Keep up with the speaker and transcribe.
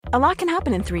A lot can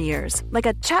happen in 3 years, like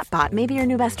a chatbot may be your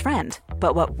new best friend.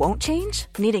 But what won't change?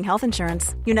 Needing health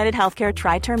insurance. United Healthcare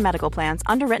Tri-Term Medical Plans,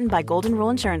 underwritten by Golden Rule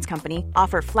Insurance Company,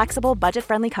 offer flexible,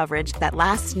 budget-friendly coverage that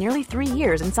lasts nearly 3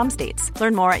 years in some states.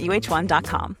 Learn more at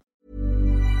uh1.com.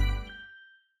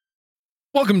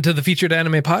 Welcome to the Featured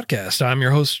Anime Podcast. I'm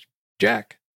your host,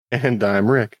 Jack. And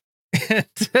I'm Rick. And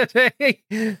today,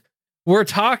 we're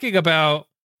talking about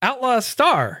Outlaw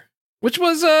Star, which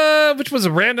was a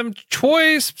random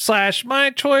choice / my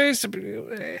choice.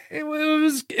 It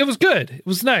was good. It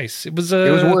was nice. It was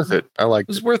worth it. I liked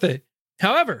it. It was worth it.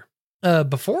 However,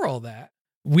 before all that,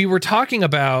 we were talking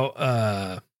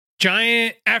about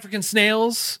giant African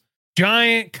snails,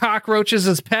 giant cockroaches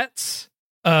as pets,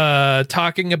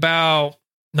 talking about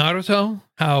Naruto,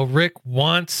 how Rick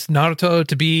wants Naruto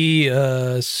to be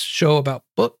a show about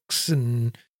books,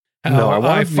 and how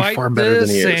I fight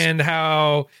this, and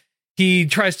how he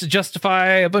tries to justify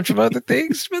a bunch of other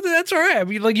things, but that's all right. I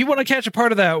mean, like, you want to catch a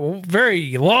part of that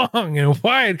very long and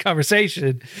wide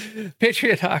conversation.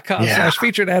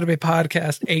 Patreon.com/featured anime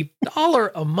podcast.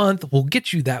 $1 a month will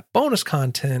get you that bonus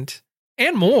content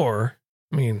and more.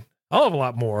 I mean, a hell of a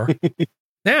lot more.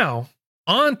 Now,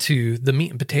 on to the meat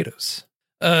and potatoes.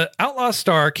 Outlaw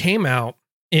Star came out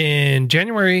in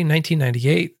January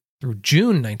 1998 through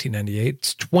June 1998.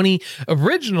 It's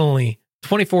originally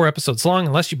 24 episodes long,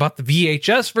 unless you bought the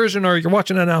VHS version or you're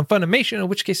watching it on Funimation, in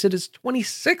which case it is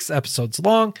 26 episodes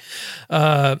long.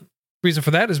 Reason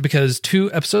for that is because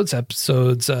two episodes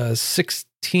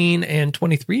 16 and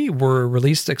 23, were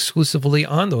released exclusively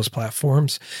on those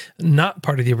platforms, not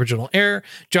part of the original air.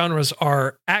 Genres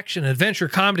are action, adventure,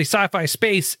 comedy, sci-fi,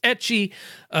 space, ecchi.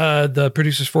 The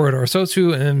producers for it are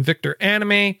Sotsu and Victor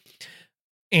Anime,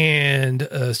 and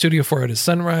studio for it is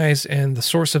Sunrise, and the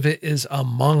source of it is a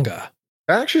manga.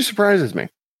 That actually surprises me.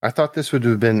 I thought this would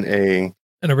have been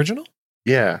an original.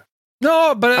 Yeah.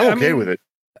 No, but I'm okay with it.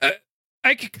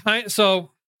 I could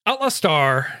so Outlaw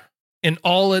Star, in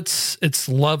all its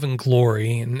love and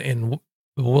glory and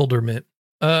bewilderment,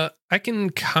 I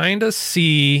can kind of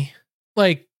see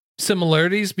like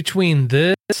similarities between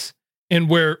this and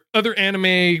where other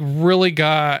anime really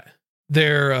got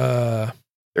their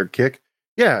kick.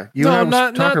 Yeah,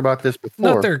 talked about this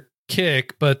before. Not their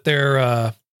kick, but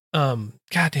their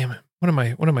God damn it. What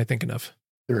am I thinking of?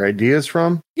 Their ideas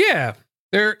from? Yeah,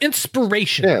 their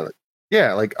inspiration.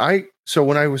 Yeah, so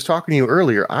when I was talking to you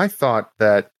earlier, I thought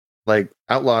that like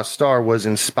Outlaw Star was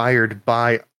inspired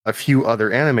by a few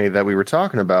other anime that we were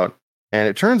talking about, and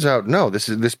it turns out no, this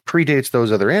predates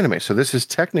those other anime. So this is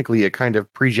technically a kind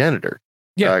of progenitor.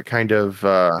 Yeah,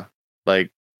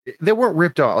 like they weren't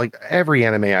ripped off. Like every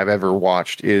anime I've ever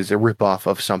watched is a ripoff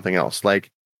of something else.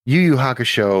 Like Yu Yu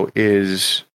Hakusho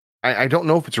is, I don't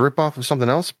know if it's a ripoff of something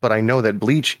else, but I know that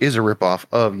Bleach is a ripoff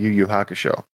of Yu Yu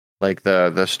Hakusho. Like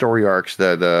the story arcs,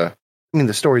 the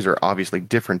stories are obviously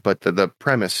different, but the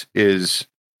premise is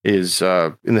in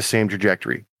the same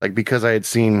trajectory. Like, because I had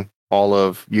seen all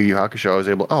of Yu Yu Hakusho, I was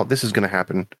able, this is going to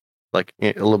happen like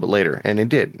a little bit later, and it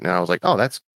did. And I was like,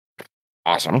 that's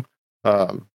awesome.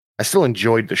 I still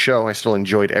enjoyed the show. I still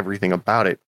enjoyed everything about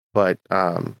it. But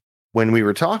when we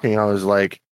were talking, I was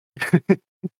like,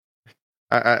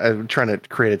 I'm trying to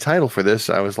create a title for this.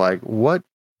 I was like, what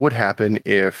would happen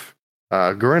if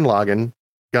Gurren Lagann,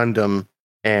 Gundam,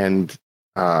 and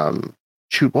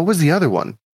what was the other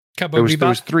one? Cowboy Bebop. There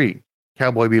was 3.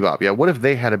 Cowboy Bebop. Yeah. What if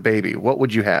they had a baby? What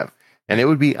would you have? And it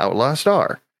would be Outlaw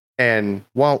Star. And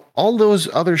while all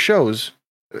those other shows,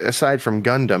 aside from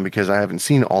Gundam, because I haven't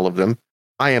seen all of them,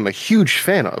 I am a huge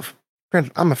fan of.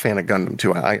 I'm a fan of Gundam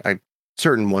too. I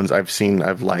certain ones I've seen,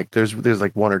 I've liked. There's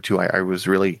like 1 or 2 I was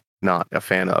really not a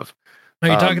fan of. Are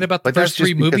you talking about the first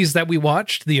 3 movies that we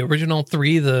watched? The original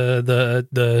 3,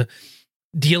 the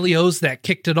Dealios that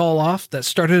kicked it all off, that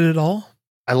started it all?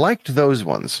 I liked those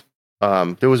ones.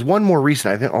 There was one more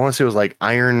recent. I want to say it was like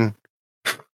Iron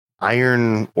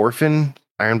Orphan,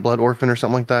 Iron Blood Orphan or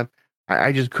something like that.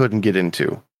 I just couldn't get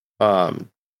into.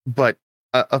 But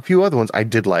a few other ones I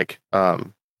did like.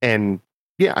 And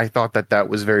yeah, I thought that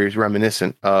was very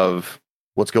reminiscent of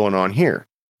what's going on here.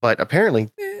 But apparently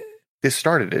this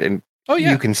started it, and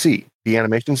you can see the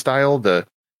animation style, the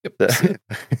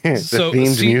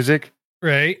themed music.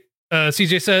 Right.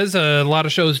 CJ says a lot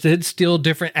of shows did steal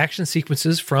different action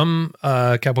sequences from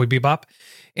Cowboy Bebop.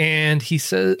 And he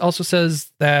also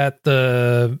says that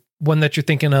the one that you're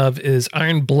thinking of is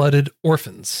Iron-Blooded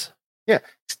Orphans. Yeah.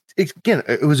 Again,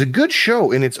 it was a good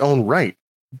show in its own right.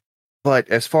 But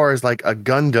as far as like a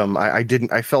Gundam,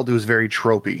 I felt it was very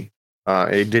tropey.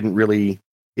 It didn't really,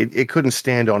 it couldn't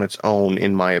stand on its own,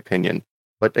 in my opinion.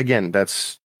 But again,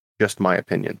 that's just my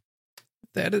opinion.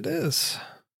 That it is.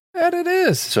 That it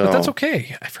is. So- But that's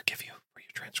okay. I forgive you for your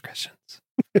transgressions.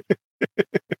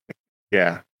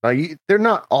 Yeah. They're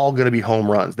not all going to be home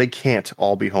runs. They can't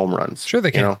all be home runs. Sure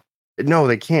they can. No,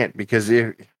 they can't, because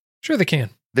Sure they can.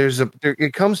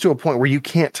 it comes to a point where you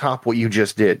can't top what you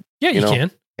just did, Yeah, you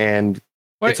can. and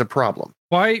Why- it's a problem.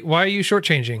 Why are you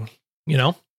shortchanging?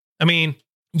 I mean,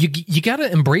 you got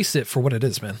to embrace it for what it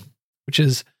is, man, which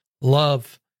is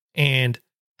love and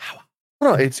power.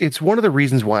 No, it's one of the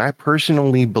reasons why I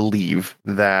personally believe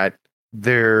that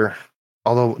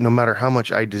although no matter how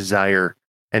much I desire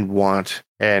and want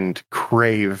and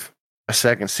crave a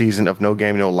second season of No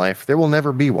Game No Life, there will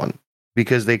never be one,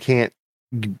 because they can't.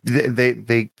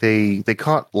 They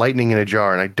caught lightning in a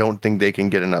jar, and I don't think they can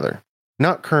get another.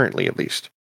 Not currently, at least.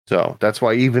 So that's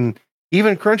why even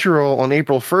Crunchyroll on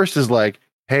April 1st is like,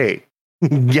 hey,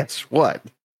 guess what?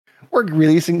 We're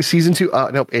releasing season 2.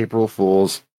 Nope, April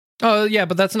Fools. Oh yeah,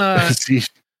 but that's not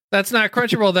not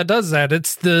Crunchyroll that does that.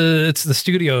 It's the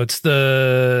studio. It's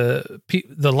the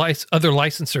other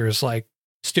licensors like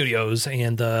studios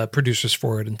and the producers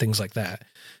for it and things like that.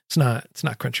 It's not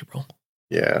Crunchyroll.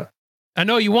 Yeah. I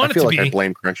know you want I feel it to like be. I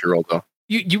blame Crunchyroll though.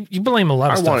 You blame a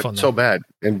lot of I stuff want on it them. so bad,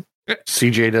 and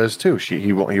CJ does too.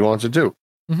 He wants it too.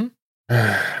 Mm-hmm.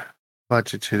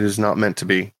 But it is not meant to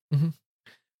be.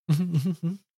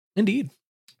 Mm-hmm. Indeed.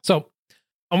 So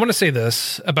I want to say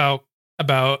this about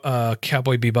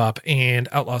Cowboy Bebop and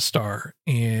Outlaw Star.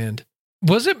 And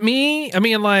was it me? I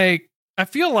mean, like, I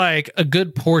feel like a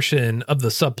good portion of the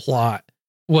subplot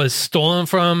was stolen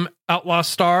from Outlaw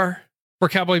Star for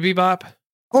Cowboy Bebop.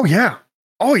 Oh yeah.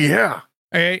 Oh yeah.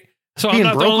 All right. So Being I'm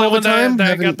not the broke only all the one time, that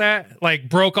having- got that. Like,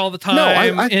 broke all the time, No,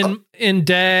 I in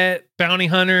debt, bounty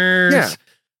hunters. Yeah.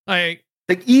 Like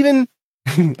even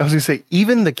I was gonna say,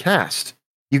 even the cast.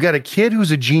 You got a kid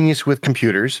who's a genius with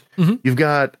computers. Mhm. You've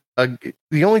got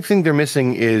the only thing they're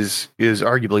missing is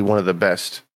arguably one of the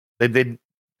best.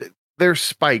 Their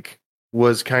Spike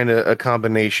was kind of a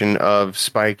combination of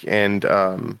Spike and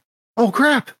oh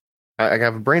crap, I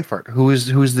have a brain fart. Who's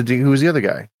the other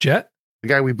guy? Jet. The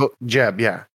guy we booked, Jeb.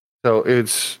 Yeah. So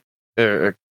it's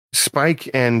Spike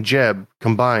and Jeb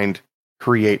combined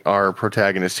create our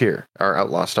protagonist here, our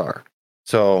Outlaw Star.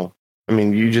 So I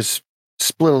mean, you just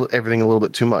split everything a little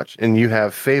bit too much, and you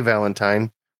have Faye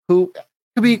Valentine, who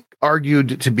could be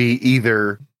argued to be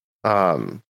either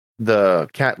the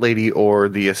cat lady or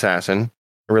the assassin.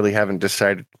 I really haven't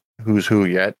decided who's who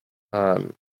yet.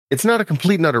 It's not a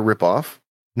complete and utter ripoff.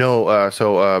 No,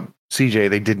 so CJ,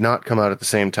 they did not come out at the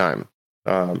same time.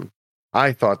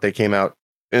 I thought they came out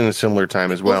in a similar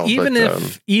time as well. Even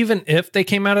if they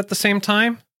came out at the same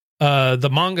time, the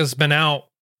manga's been out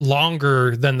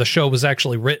longer than the show was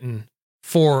actually written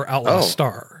for Outlaw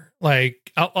Star.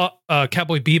 Like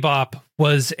Cowboy Bebop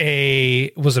was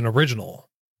an original.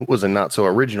 It was a not so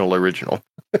original.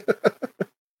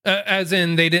 As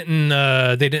in they didn't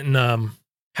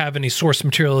have any source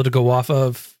material to go off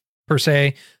of per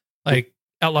se. Like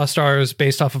Outlaw Star is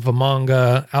based off of a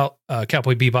manga.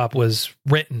 Cowboy Bebop was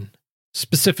written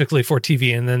specifically for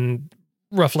TV, and then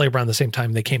roughly around the same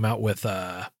time they came out with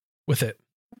it. Okay,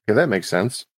 that makes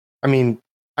sense. I mean,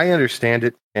 I understand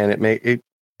it, and it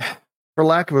for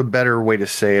lack of a better way to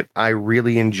say it, I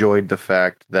really enjoyed the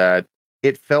fact that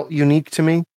it felt unique to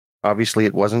me. Obviously,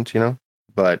 it wasn't,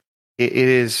 but it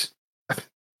is.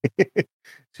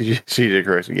 CJ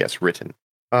Chris, yes, written.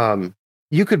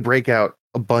 You could break out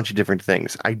a bunch of different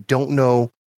things. I don't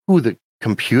know who the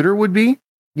computer would be.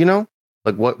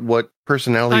 Like what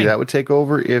personality that would take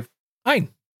over if. Ein.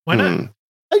 Why not?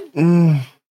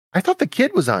 I thought the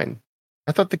kid was Ein.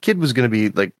 I thought the kid was going to be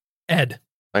like Ed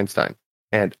Einstein.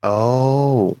 And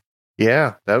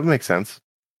yeah, that would make sense.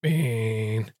 I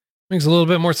mean, makes a little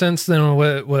bit more sense than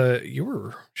what you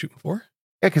were shooting for.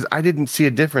 Yeah, because I didn't see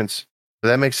a difference. But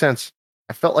that makes sense.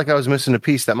 I felt like I was missing a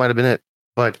piece. That might have been it.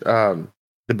 But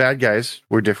the bad guys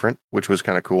were different, which was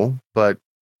kind of cool. But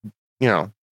I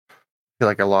feel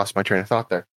like I lost my train of thought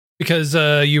there. Because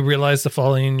you realized the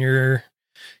flaw in your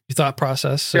thought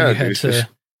process, so you had to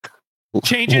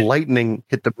change it. Lightning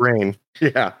hit the brain.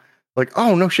 Yeah. Like,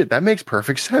 oh, no shit. That makes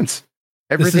perfect sense.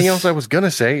 Everything else I was going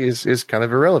to say is kind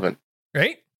of irrelevant.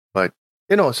 Right. But,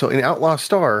 so in Outlaw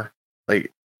Star,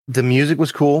 like, the music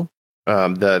was cool.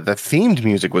 The themed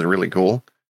music was really cool.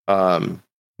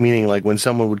 Meaning, like, when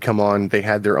someone would come on, they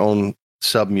had their own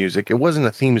sub music. It wasn't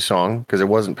a theme song because it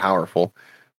wasn't powerful.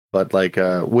 But, like,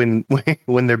 when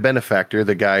their benefactor,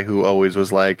 the guy who always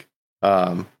was like,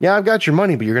 yeah, I've got your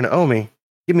money, but you're going to owe me.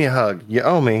 Give me a hug. You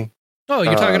owe me. Oh,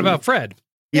 you're talking about Fred.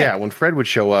 Yeah, when Fred would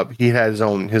show up, he had his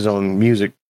own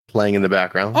music playing in the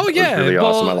background. Oh yeah, it was really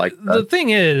awesome. I like that. The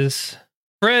thing is,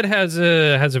 Fred has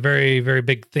a very, very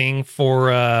big thing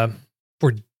for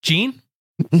Jean.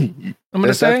 I'm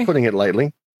gonna say that's putting it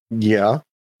lightly. Yeah.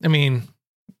 I mean,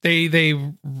 they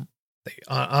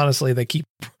honestly they keep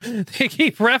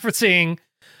referencing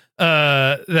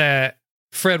that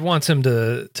Fred wants him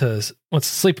to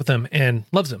sleep with him and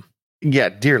loves him. Yeah,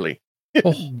 dearly.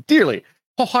 Oh. Dearly.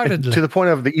 Wholeheartedly. To the point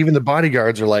of even the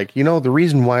bodyguards are like, the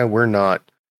reason why we're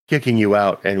not kicking you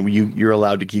out and you're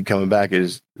allowed to keep coming back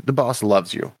is the boss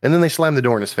loves you. And then they slam the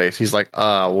door in his face. He's like,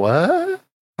 what?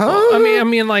 Huh? I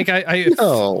mean, like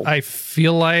No. I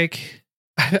feel like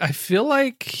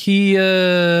he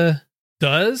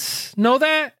does know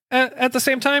that at the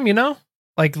same time,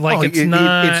 like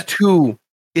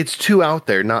it's too out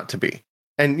there not to be.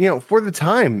 And for the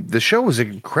time, the show was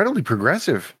incredibly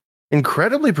progressive.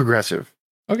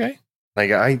 Okay.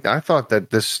 Like I thought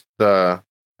that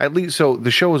at least so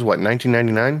the show was what,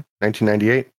 1999,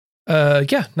 1998?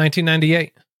 Yeah,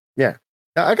 1998. Yeah.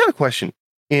 Now, I got a question.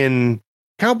 In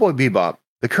Cowboy Bebop,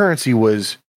 the currency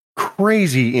was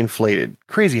crazy inflated,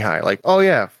 crazy high. Like, oh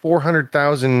yeah,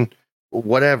 400,000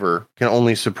 whatever can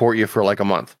only support you for like a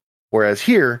month. Whereas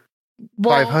here,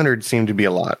 500 seemed to be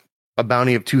a lot. A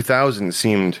bounty of 2,000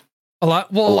 seemed a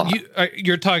lot. Well, a lot.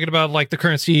 You're talking about like the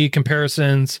currency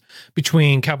comparisons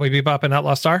between Cowboy Bebop and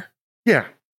Outlaw Star? Yeah.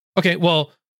 Okay,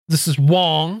 well, this is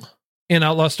Wong in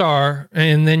Outlaw Star,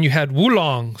 and then you had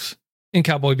Wulongs in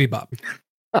Cowboy Bebop.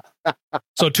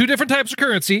 So 2 different types of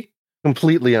currency.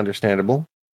 Completely understandable.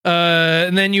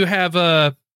 And then you have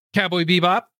Cowboy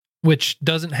Bebop, which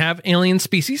doesn't have alien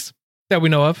species that we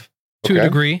know of to a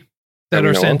degree that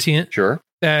are sentient, sure,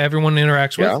 that everyone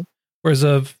interacts with. Whereas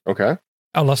of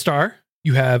Outlaw Star,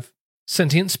 you have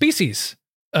sentient species.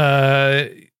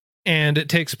 And it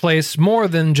takes place more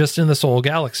than just in the Soul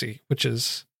Galaxy, which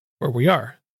is where we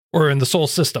are, or in the Soul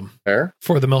System. Fair.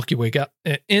 For the Milky Way,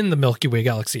 in the Milky Way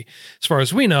Galaxy. As far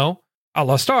as we know,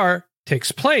 Outlaw Star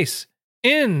takes place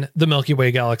in the Milky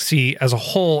Way Galaxy as a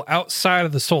whole, outside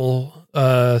of the Soul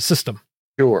System.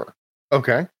 Sure.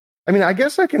 Okay. I mean, I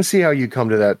guess I can see how you come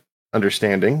to that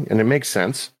understanding, and it makes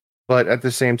sense. But at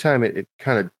the same time, it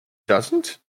kind of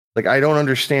doesn't. Like, I don't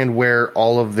understand where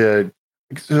all of the...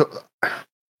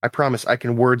 I promise I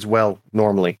can words well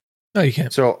normally. No, you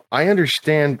can't. So I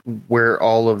understand where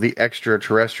all of the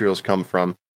extraterrestrials come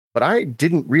from, but I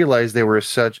didn't realize they were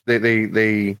such...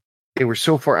 They were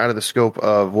so far out of the scope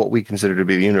of what we consider to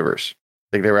be the universe.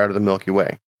 Like, they were out of the Milky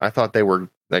Way. I thought they were,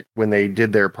 like, when they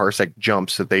did their parsec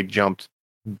jumps, that they jumped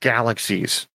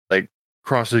galaxies, like,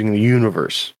 crossing the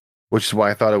universe, which is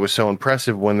why I thought it was so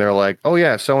impressive when they're like, oh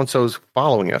yeah, so-and-so's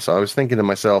following us. I was thinking to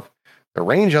myself, the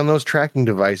range on those tracking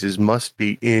devices must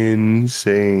be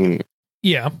insane.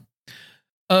 Yeah.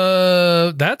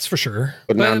 That's for sure.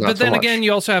 But then so again,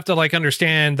 you also have to like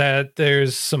understand that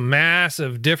there's some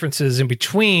massive differences in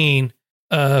between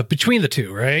the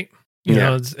two, right? You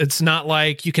know, it's not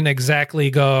like you can exactly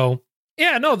go,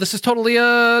 yeah, no, this is totally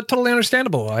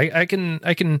understandable. I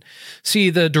can see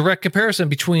the direct comparison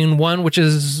between one which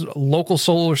is local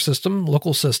system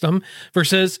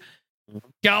versus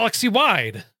galaxy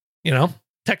wide. You know,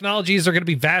 technologies are going to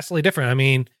be vastly different. I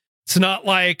mean, it's not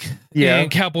like in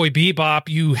Cowboy Bebop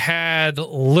you had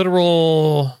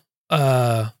literal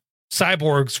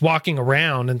cyborgs walking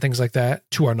around and things like that,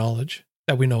 to our knowledge,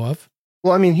 that we know of.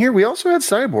 Well, I mean, here we also had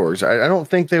cyborgs. I don't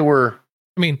think they were.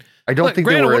 I mean, I don't think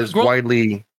they were as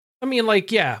widely. I mean,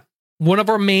 like, yeah, one of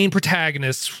our main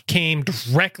protagonists came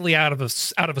directly out of a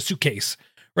suitcase,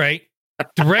 right?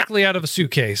 Directly out of a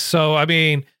suitcase. So, I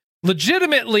mean,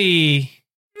 legitimately,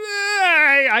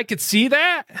 I could see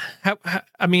that.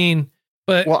 I mean,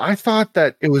 but well, I thought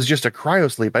that it was just a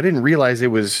cryosleep. I didn't realize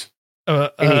it was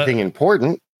anything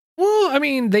important. Well, I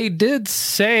mean, they did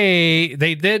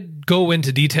go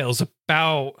into details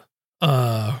about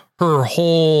her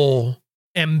whole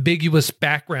ambiguous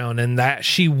background, and that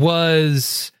she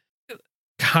was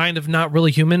kind of not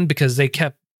really human, because they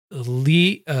kept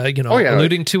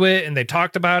alluding to it, and they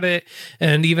talked about it.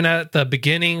 And even at the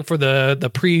beginning for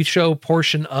the pre-show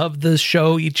portion of the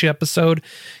show, each episode,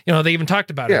 they even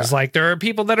talked about it. It's like, there are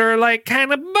people that are like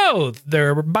kind of both.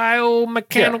 They're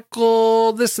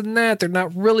biomechanical, this and that. They're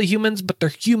not really humans, but they're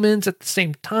humans at the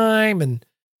same time. And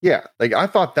like, I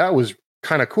thought that was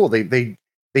kind of cool. They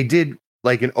did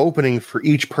like an opening for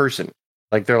each person.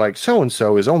 Like, they're like,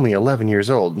 so-and-so is only 11 years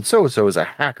old, and so-and-so is a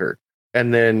hacker.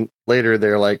 And then later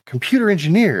they're like, computer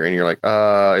engineer. And you're like,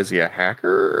 is he a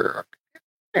hacker?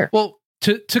 Well,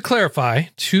 to clarify,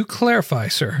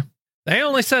 sir, they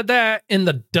only said that in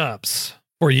the dubs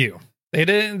for you.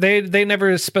 They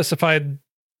never specified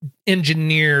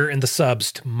engineer in the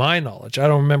subs, to my knowledge. I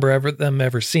don't remember them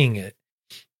ever seeing it.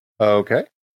 Okay.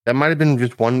 That might have been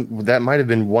just one. That might have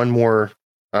been one more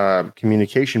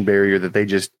communication barrier that they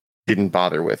just didn't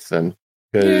bother with, then,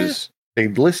 because they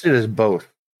listed as both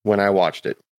when I watched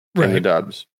it in the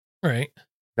dubs. Right.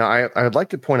 Now, I would like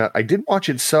to point out I did watch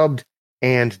it subbed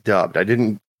and dubbed. I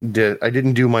didn't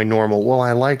do my normal. Well,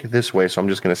 I like it this way, so I'm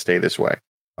just going to stay this way.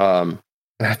 And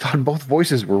I thought both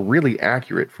voices were really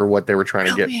accurate for what they were trying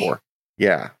to get for.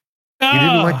 Yeah. You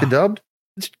didn't like the dubbed?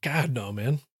 God no,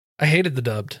 man. I hated the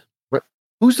dubbed.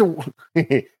 Who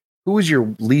was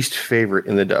your least favorite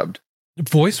in the dubbed?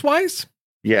 Voice wise?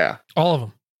 Yeah. All of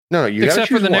them. No, you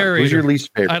except for the one. narrator. Who's your least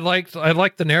favorite? I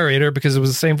liked the narrator because it was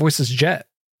the same voice as Jet.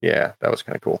 Yeah, that was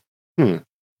kind of cool.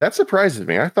 That surprises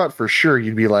me. I thought for sure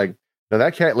you'd be like, no,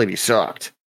 that cat lady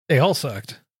sucked. They all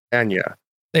sucked. And yeah.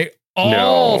 They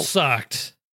all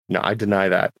sucked. No, I deny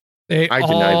that. I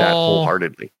deny that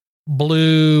wholeheartedly.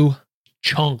 Blue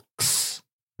chunks.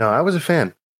 No, I was a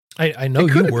fan. I know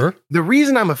you were. The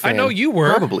reason I'm a fan, I know you were.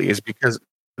 Probably is because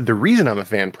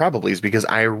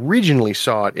I originally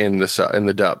saw it in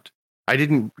the dubbed. I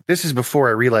didn't. This is before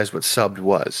I realized what subbed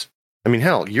was. I mean,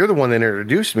 hell, you're the one that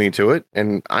introduced me to it,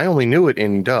 and I only knew it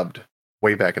in dubbed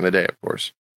way back in the day, of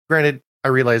course. Granted, I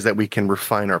realize that we can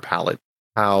refine our palate.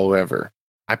 However,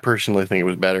 I personally think it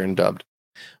was better in dubbed.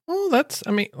 Well,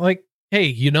 hey,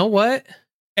 you know what?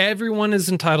 Everyone is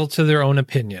entitled to their own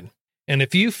opinion. And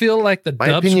if you feel like the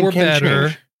dubs were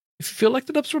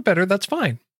better, that's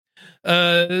fine.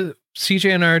 CJ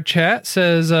in our chat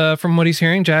says, from what he's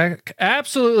hearing, Jack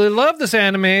absolutely loved this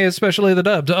anime, especially the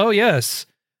dubbed. Oh, yes.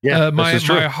 Yeah, my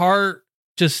heart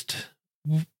just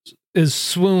is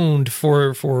swooned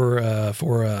for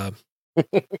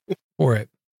it.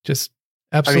 Just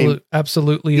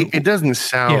absolutely. It doesn't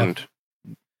sound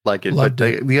like it, but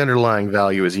the underlying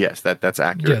value is yes, that's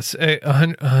accurate. Yes,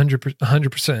 100%,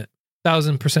 1,000%,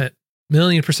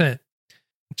 1,000,000%.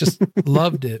 Just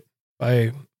loved it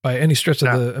by any stretch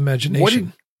of the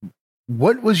imagination.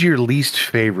 What was your least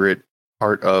favorite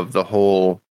part of the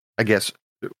whole? I guess.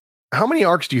 How many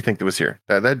arcs do you think there was here?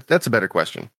 That's a better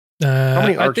question. How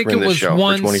many arcs I think were in it this was show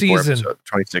one for 24 season. Episodes,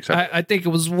 26 episodes? I think it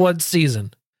was one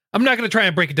season. I'm not going to try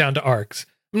and break it down to arcs.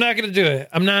 I'm not going to do it.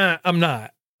 I'm not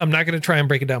going to try and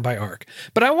break it down by arc.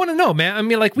 But I want to know, man. I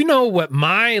mean, like, we know what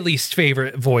my least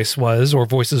favorite voice was or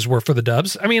voices were for the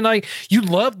dubs. I mean, like, you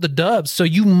loved the dubs, so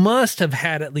you must have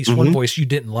had at least one voice you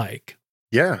didn't like.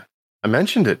 Yeah. I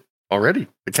mentioned it already.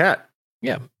 The cat.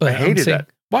 Yeah. But I hated that.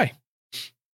 Why?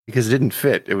 Because it didn't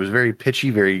fit. It was very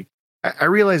pitchy, I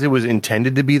realized it was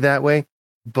intended to be that way,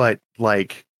 but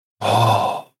like,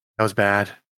 that was bad.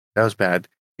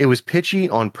 It was pitchy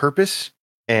on purpose,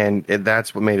 and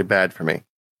that's what made it bad for me.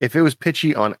 If it was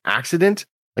pitchy on accident,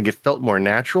 like it felt more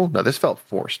natural. No, this felt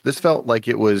forced. This felt like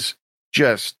it was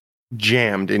just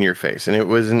jammed in your face, and it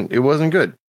wasn't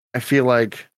good. I feel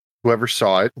like whoever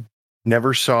saw it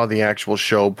never saw the actual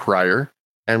show prior,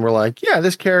 and were like, yeah,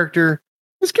 this character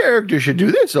should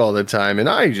do this all the time. And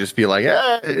I just feel like,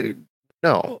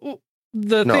 no.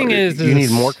 The thing is, you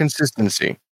need more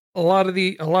consistency. A lot of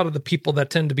the people that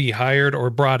tend to be hired or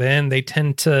brought in, they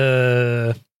tend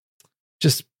to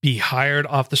just be hired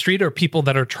off the street, or people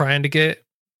that are trying to get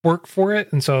work for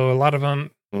it. And so a lot of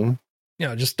them,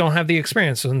 just don't have the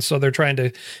experience. And so they're trying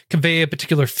to convey a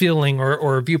particular feeling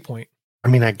or a viewpoint. I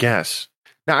mean, I guess.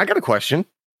 Now I got a question.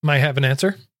 Might have an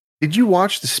answer. Did you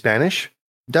watch the Spanish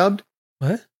dubbed?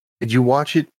 What? Did you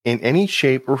watch it in any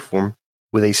shape or form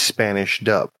with a Spanish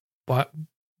dub? What?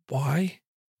 Why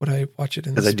would I watch it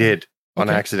in? Because I did on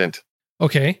accident.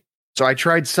 Okay. So I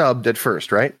tried subbed at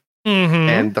first, right? Mm-hmm.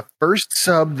 And the first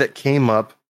sub that came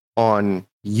up on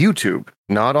YouTube,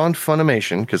 not on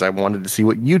Funimation, because I wanted to see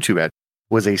what YouTube had,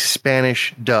 was a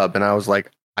Spanish dub. And I was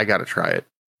like, I got to try it.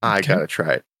 Gotta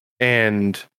try it.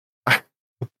 And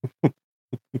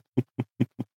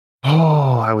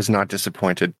I was not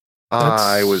disappointed.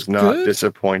 I was not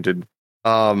disappointed.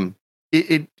 For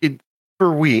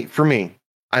me,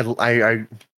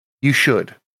 you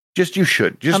should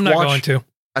I'm not watch going to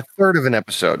a third of an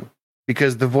episode,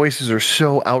 because the voices are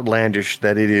so outlandish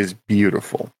that it is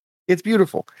beautiful. It's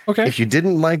beautiful. Okay. If you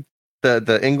didn't like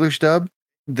the English dub,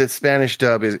 the Spanish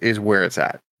dub is where it's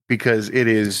at, because it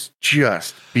is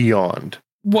just beyond.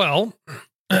 Well,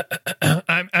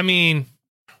 I mean,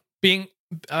 being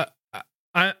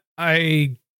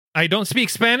I don't speak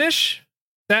Spanish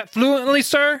that fluently,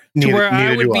 sir, to where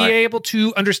I would be able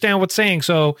to understand what's saying.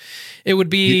 So it would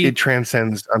be... It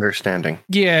transcends understanding.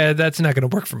 Yeah, that's not going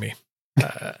to work for me.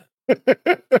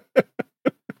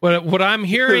 What I'm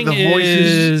hearing the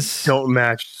voices don't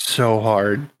match so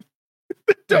hard.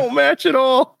 Don't match at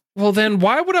all. Well, then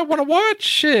why would I want to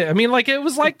watch it? I mean, like, it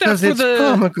was like that because it's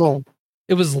comical.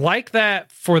 It was like that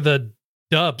for the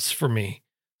dubs for me.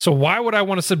 So why would I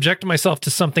want to subject myself to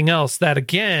something else that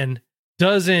again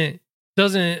doesn't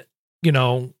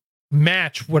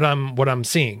match what I'm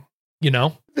seeing?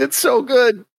 It's so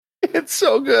good. It's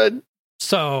so good.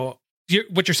 So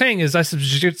what you're saying is I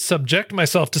subject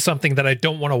myself to something that I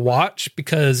don't want to watch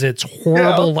because it's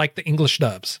horrible, like the English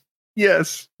dubs.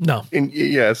 Yes. No.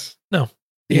 Yes. No.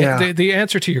 Yeah. The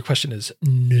answer to your question is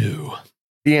no.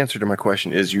 The answer to my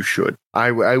question is you should.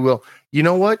 I will. You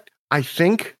know what? I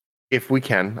think if we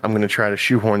can, I'm going to try to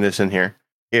shoehorn this in here.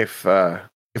 If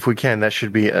we can, that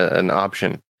should be an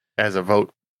option as a vote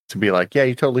to be like, yeah,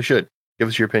 you totally should. Give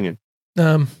us your opinion.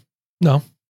 No,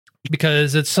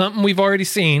 because it's something we've already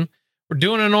seen. We're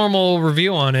doing a normal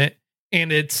review on it,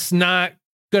 and it's not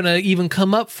going to even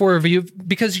come up for a review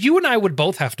because you and I would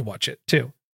both have to watch it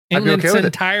too. In its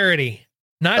entirety.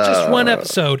 Not just one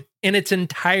episode, in its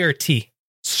entirety,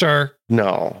 sir.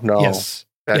 No. Yes.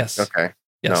 Yes. Okay.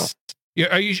 Yes. No.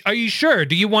 Are you sure?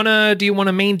 Do you want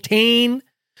to maintain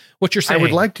what you're saying? I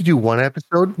would like to do one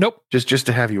episode. Nope. Just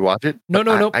to have you watch it.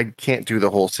 No. I can't do the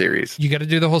whole series. You got to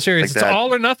do the whole series. Like It's that.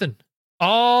 all or nothing.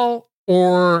 All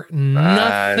or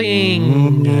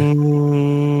nothing.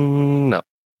 No.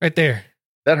 Right there.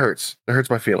 That hurts. That hurts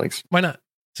my feelings. Why not?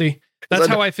 See, that's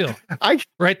how I feel.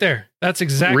 Right there. That's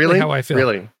exactly how I feel.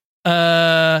 Really?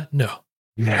 No.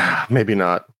 Yeah, maybe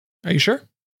not. Are you sure?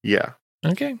 Yeah.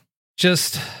 Okay.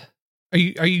 Just are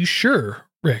you sure,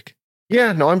 Rick?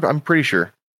 Yeah, no, I'm pretty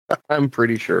sure. I'm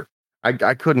pretty sure. I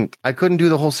couldn't do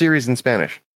the whole series in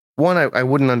Spanish. One, I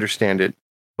wouldn't understand it,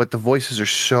 but the voices are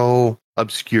so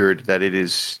obscured that it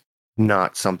is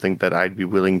not something that I'd be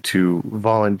willing to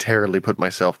voluntarily put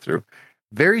myself through.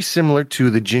 Very similar to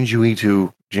the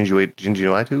the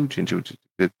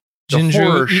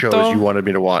horror shows you wanted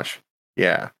me to watch.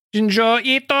 Yeah. Jinjo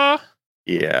Ito.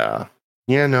 Yeah.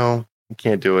 Yeah, no, I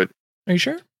can't do it. Are you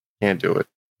sure? Can't do it.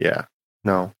 Yeah.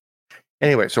 No.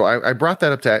 Anyway, so I brought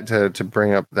that up to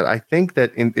bring up that I think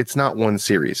that it's not one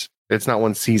series. It's not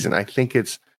one season. I think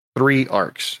it's 3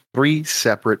 arcs, 3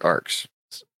 separate arcs.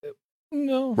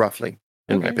 No. Roughly,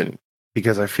 in my opinion.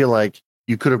 Because I feel like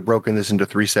you could have broken this into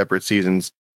 3 separate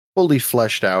seasons, fully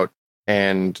fleshed out,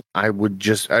 and I'd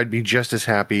be just as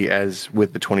happy as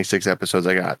with the 26 episodes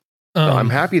I got. So I'm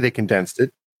happy they condensed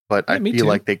it, but I feel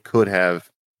like they could have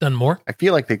done more. I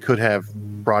feel like they could have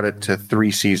brought it to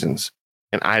 3 seasons,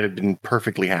 and I'd have been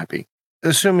perfectly happy,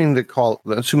 assuming the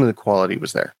quality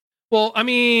was there. Well, I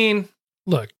mean,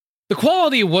 look, the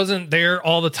quality wasn't there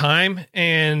all the time,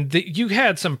 and you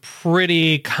had some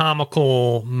pretty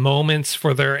comical moments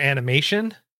for their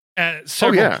animation at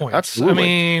several points. Absolutely. I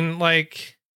mean,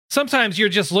 like, sometimes you're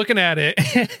just looking at it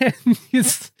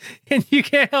and you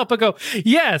can't help but go,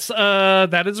 yes,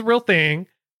 that is a real thing.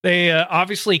 They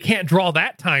obviously can't draw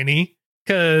that tiny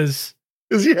because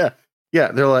they're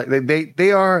like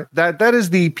they are that is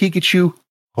the Pikachu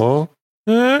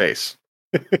face.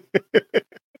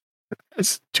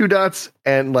 It's 2 dots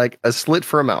and like a slit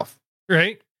for a mouth.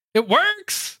 Right? It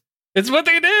works. It's what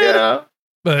they did. Yeah.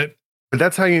 But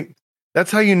that's how you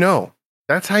know.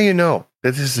 That's how you know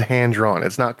that this is hand drawn.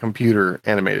 It's not computer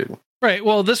animated. Right.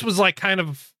 Well, this was like kind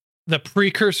of the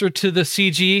precursor to the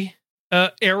CG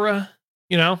era,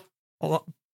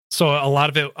 So a lot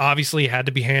of it obviously had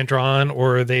to be hand drawn,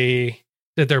 or they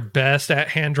did their best at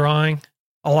hand drawing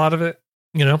a lot of it,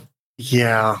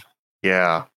 Yeah.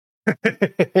 Yeah.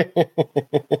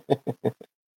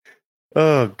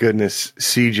 Oh, goodness.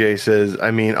 CJ says,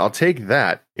 I mean, I'll take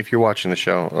that if you're watching the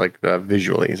show, like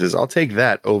visually. He says, I'll take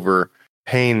that over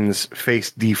Pain's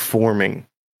face deforming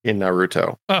in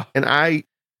Naruto. Oh. And I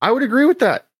would agree with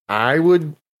that. I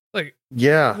would. Like,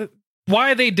 yeah.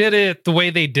 Why they did it the way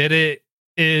they did it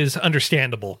is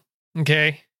understandable.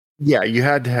 Okay. Yeah. You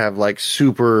had to have like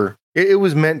super. It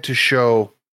was meant to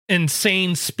show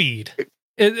insane speed.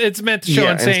 It's meant to show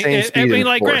insane. I mean,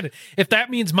 like, granted, if that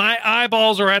means my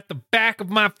eyeballs are at the back of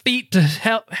my feet to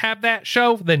help have that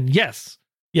show, then yes,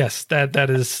 that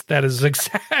is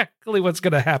exactly what's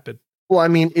going to happen. Well, I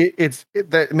mean,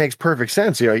 that makes perfect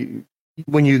sense.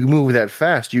 When you move that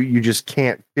fast, you just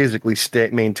can't physically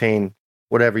maintain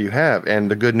whatever you have.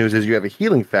 And the good news is you have a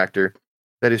healing factor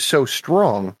that is so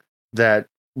strong that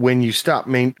when you stop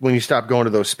going to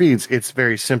those speeds, it's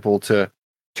very simple to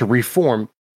reform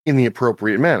in the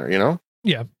appropriate manner,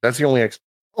 Yeah. That's the only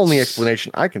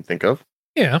explanation I can think of.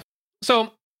 Yeah.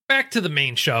 So back to the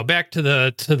main show, back to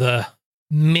the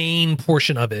main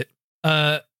portion of it.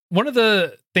 One of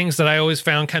the things that I always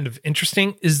found kind of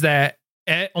interesting is that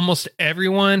almost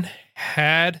everyone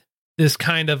had this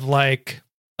kind of like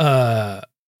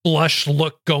blush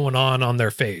look going on their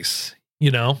face,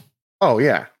 Oh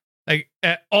yeah. Like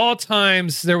at all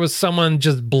times, there was someone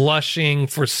just blushing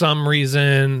for some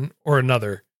reason or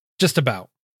another. Just about.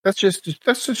 That's just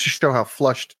to show how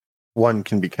flushed one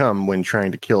can become when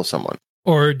trying to kill someone.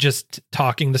 Or just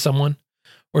talking to someone.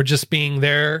 Or just being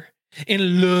there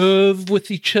in love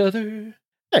with each other.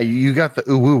 Yeah, you got the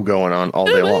ooh-woo going on all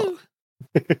day long.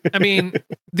 I mean,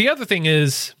 the other thing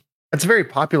is... It's a very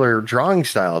popular drawing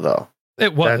style, though.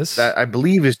 It was. That I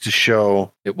believe is to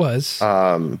show... It was.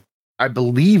 I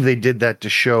believe they did that to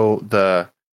show the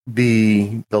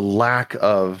lack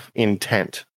of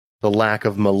intent. The lack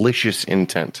of malicious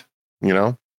intent, you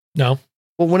know? No.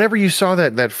 Well, whenever you saw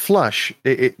that flush,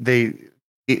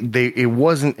 it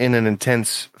wasn't in an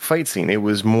intense fight scene. It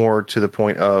was more to the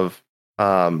point of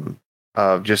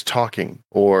just talking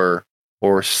or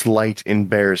slight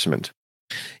embarrassment.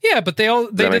 Yeah, but they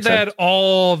did that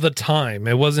all the time.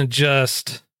 It wasn't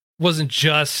just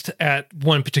at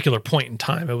one particular point in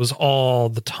time. It was all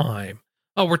the time.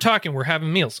 Oh, we're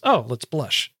having meals. Oh, let's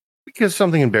blush. Because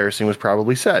something embarrassing was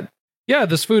probably said. Yeah,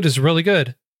 this food is really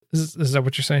good. Is that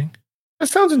what you're saying? That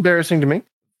sounds embarrassing to me.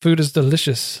 Food is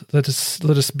delicious. Let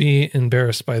us be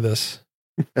embarrassed by this.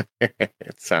 It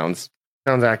sounds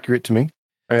accurate to me.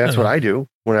 I mean, that's what I do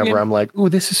whenever I'm like, "Ooh,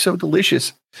 this is so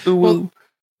delicious." Ooh. Well,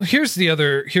 here's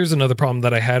another problem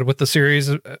that I had with the series.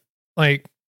 Like,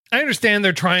 I understand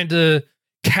they're trying to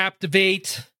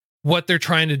captivate what they're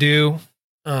trying to do.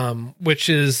 Which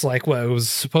is like what it was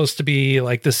supposed to be,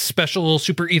 like this special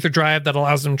super ether drive that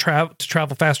allows them to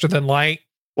travel faster than light.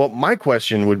 Well, my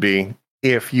question would be,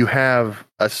 if you have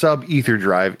a sub ether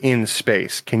drive in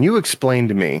space, can you explain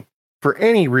to me, for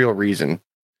any real reason,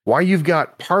 why you've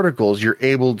got particles you're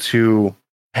able to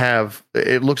have,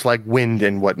 it looks like wind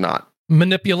and whatnot,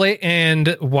 manipulate,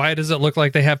 and why does it look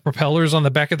like they have propellers on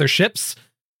the back of their ships?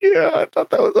 Yeah, I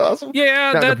thought that was awesome.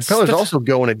 Yeah, now, the propellers also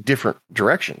go in a different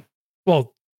direction.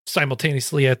 Well,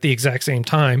 simultaneously at the exact same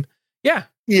time. Yeah.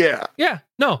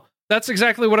 No, that's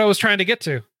exactly what I was trying to get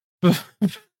to. But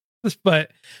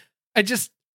it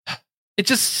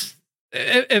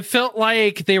felt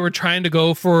like they were trying to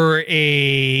go for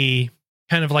a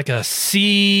kind of like a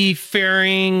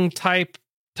seafaring type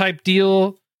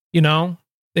deal. You know,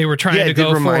 they were trying to go for.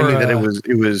 It did remind me that it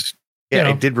was. Yeah,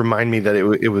 it did remind me that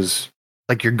it was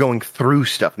like you're going through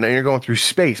stuff. Now you're going through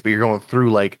space, but you're going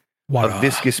through like a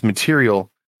viscous material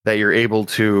that you're able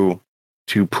to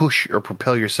push or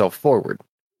propel yourself forward.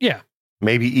 Yeah.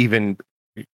 Maybe even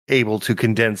able to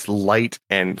condense light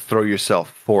and throw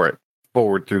yourself forward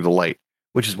through the light,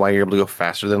 which is why you're able to go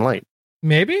faster than light.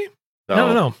 Maybe?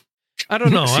 So, I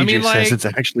don't know. I mean, like, it's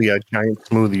actually a giant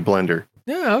smoothie blender.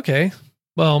 Yeah, okay.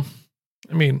 Well,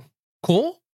 I mean,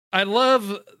 cool. I love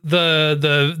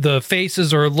the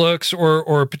faces or looks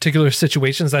or particular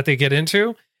situations that they get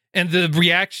into. And the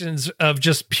reactions of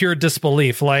just pure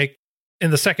disbelief. Like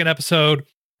in the second episode,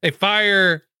 they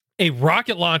fire a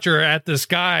rocket launcher at this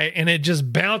guy and it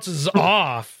just bounces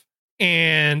off.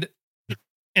 And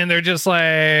they're just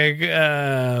like,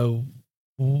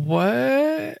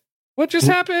 what just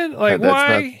happened? Like,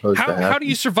 why? How do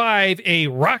you survive a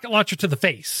rocket launcher to the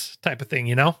face type of thing,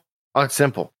 you know? Oh, it's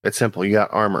simple. You got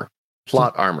armor.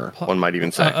 Plot armor, one might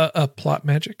even say. Plot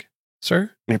magic.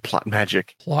 Sir? Plot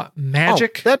magic. Plot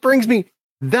magic? Oh, that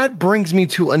brings me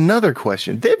to another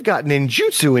question. They've got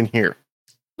ninjutsu in here.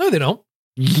 No, they don't.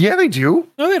 Yeah, they do.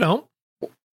 No, they don't.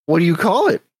 What do you call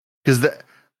it? Because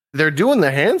they're doing the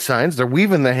hand signs. They're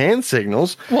weaving the hand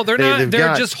signals. Well, they're not.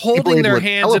 They're just holding their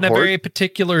hands in a very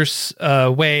particular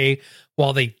way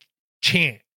while they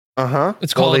chant.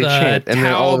 It's called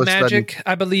Tao magic,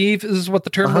 I believe, is what the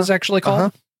term is actually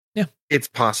called. Yeah. It's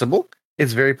possible.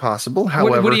 It's very possible.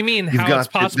 However, what do you mean? How it's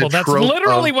possible? That's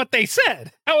literally what they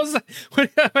said. How is?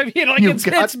 I mean, like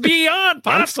it's beyond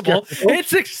possible.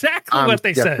 It's exactly what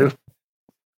they said.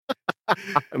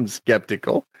 I'm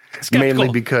skeptical, mainly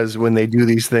because when they do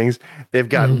these things, they've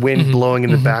got wind blowing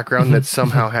in the background that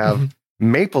somehow have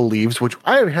maple leaves, which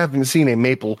I haven't seen a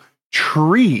maple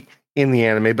tree in the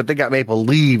anime, but they got maple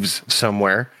leaves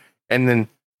somewhere, and then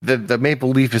the maple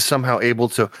leaf is somehow able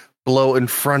to blow in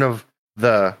front of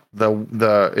the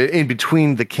in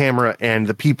between the camera and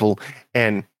the people,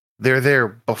 and they're there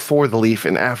before the leaf,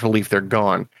 and after the leaf they're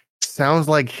gone. Sounds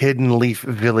like Hidden Leaf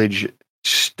Village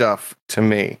stuff to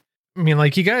me. I mean,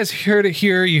 like, you guys heard it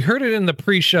here. You heard it in the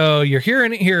pre-show. You're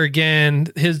hearing it here again.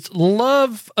 His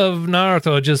love of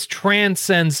Naruto just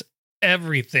transcends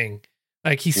everything.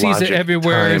 Like, he sees it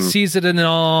everywhere, sees it in it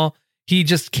all. He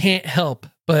just can't help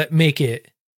but make it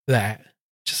that.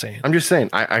 Just saying. I'm just saying.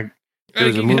 There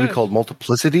was a movie called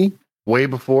Multiplicity way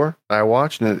before I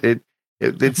watched, and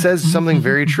it says something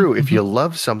very true. If you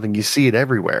love something, you see it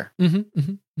everywhere.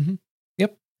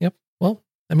 Yep.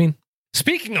 I mean,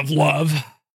 speaking of love,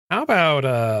 how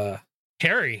about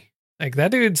Harry? Like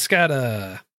that dude's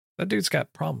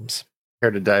got problems.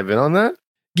 Care to dive in on that?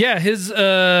 Yeah, his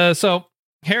so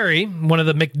Harry, one of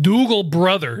the McDougal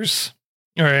brothers.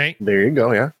 All right. There you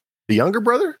go, yeah. The younger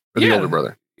brother or the older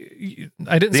brother?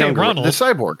 I didn't say Ronald. The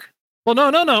cyborg. Well,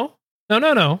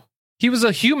 no. He was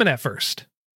a human at first.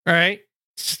 All right.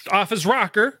 Off his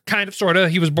rocker, kind of, sort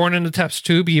of. He was born in a test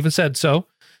tube. He even said so.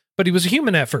 But he was a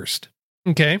human at first.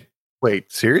 Okay.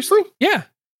 Wait, seriously? Yeah.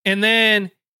 And then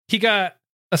he got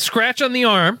a scratch on the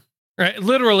arm, right?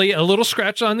 Literally a little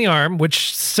scratch on the arm,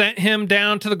 which sent him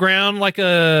down to the ground like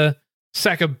a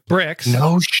sack of bricks.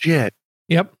 No shit.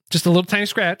 Yep. Just a little tiny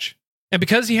scratch. And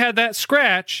because he had that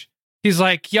scratch, he's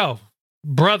like, yo,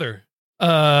 brother,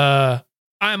 I'm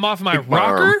off my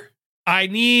rocker. I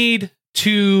need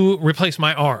to replace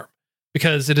my arm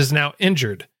because it is now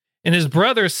injured. And his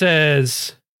brother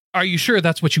says, are you sure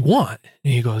that's what you want?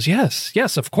 And he goes,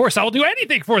 yes, of course. I will do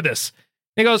anything for this.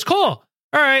 And he goes, cool.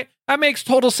 All right. That makes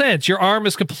total sense. Your arm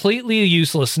is completely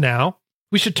useless now.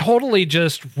 We should totally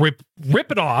just rip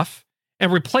it off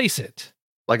and replace it.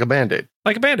 Like a Band-Aid.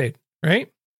 Like a Band-Aid,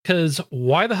 right? Because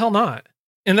why the hell not?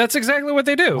 And that's exactly what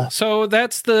they do. So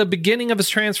that's the beginning of his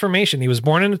transformation. He was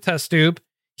born in a test tube.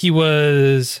 He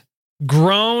was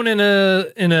grown in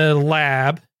a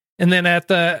lab. And then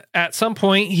at some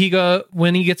point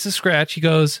when he gets a scratch, he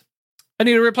goes, I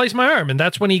need to replace my arm. And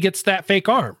that's when he gets that fake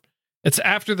arm. It's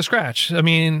after the scratch. I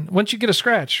mean, once you get a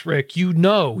scratch, Rick, you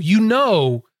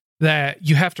know that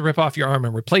you have to rip off your arm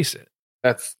and replace it.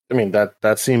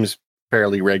 That seems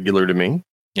fairly regular to me.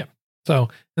 Yeah. So,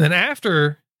 and then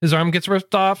after his arm gets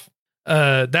ripped off,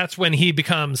 that's when he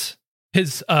becomes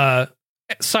his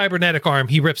cybernetic arm.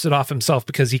 He rips it off himself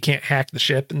because he can't hack the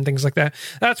ship and things like that.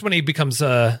 That's when he becomes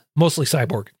mostly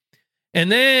cyborg.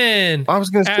 And then I was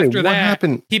going to say, what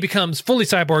happened? He becomes fully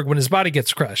cyborg when his body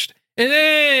gets crushed. And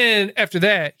then after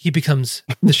that, he becomes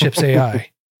the ship's AI.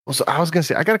 Well, so I was going to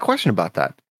say, I got a question about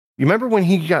that. You remember when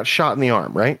he got shot in the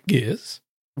arm, right? Yes.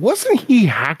 Wasn't he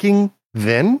hacking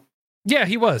then? Yeah,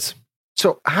 he was.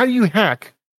 So how do you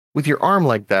hack with your arm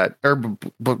like that, or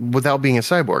but without being a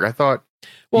cyborg? I thought.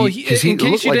 Well, in case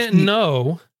you didn't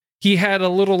know, he had a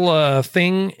little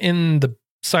thing in the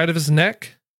side of his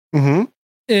neck. Mm-hmm.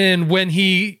 And when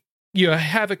you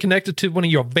have it connected to one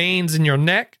of your veins in your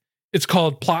neck, it's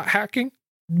called plot hacking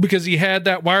because he had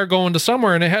that wire going to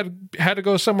somewhere and it had to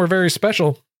go somewhere very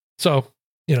special. So,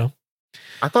 I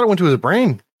thought it went to his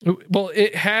brain. Well,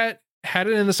 it had it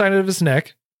in the side of his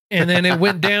neck and then it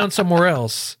went down somewhere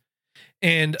else.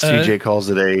 And CJ calls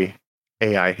it a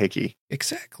AI hickey.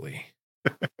 Exactly.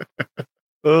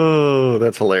 Oh,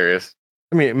 that's hilarious.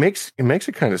 I mean, it makes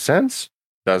a kind of sense,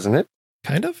 doesn't it?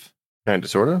 Kind of,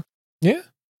 sort of. Yeah.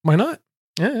 Why not?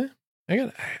 Yeah. I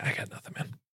got nothing,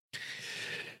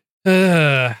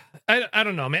 man. I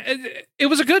don't know, man. It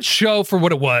was a good show for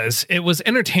what it was. It was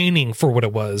entertaining for what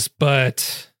it was,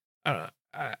 but and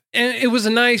it was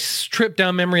a nice trip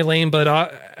down memory lane. But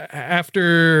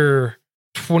after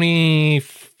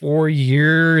 24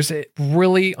 years, it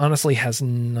really, honestly, has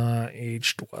not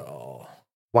aged well.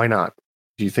 Why not?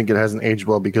 Do you think it hasn't aged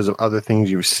well because of other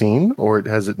things you've seen, or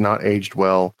has it not aged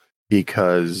well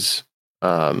because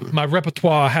my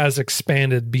repertoire has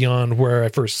expanded beyond where I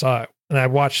first saw it, and I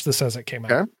watched this as it came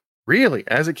out. Okay. Really,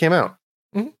 as it came out?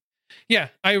 Mm-hmm. Yeah,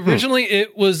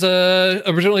 it was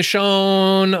originally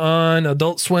shown on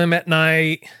Adult Swim at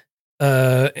night.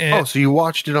 So you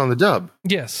watched it on the dub?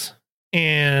 Yes.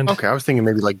 And okay, I was thinking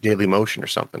maybe like Daily Motion or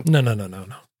something. No.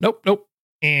 Nope.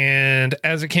 And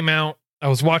as it came out, I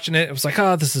was watching it. It was like,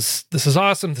 oh, this is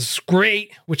awesome. This is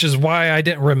great, which is why I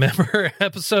didn't remember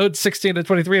episode 16 to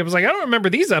 23. I was like, I don't remember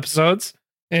these episodes.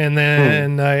 And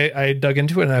then I dug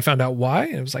into it and I found out why.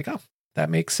 And it was like, oh, that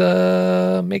makes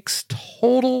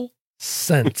total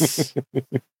sense.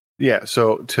 Yeah.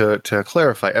 So to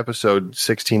clarify, episode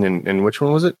 16 and which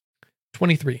one was it?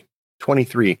 23.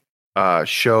 23.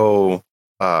 Show.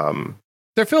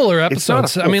 They're filler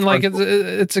episodes. I mean, like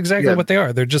it's exactly what they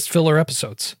are. They're just filler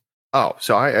episodes. Oh,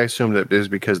 so I assumed that it is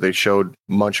because they showed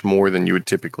much more than you would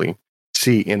typically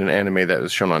see in an anime that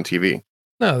is shown on TV.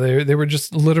 No, they were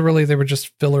just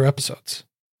filler episodes.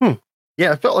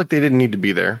 Yeah, it felt like they didn't need to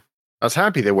be there. I was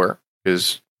happy they were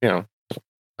because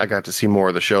I got to see more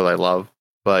of the show that I love.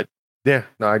 But yeah,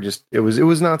 no, it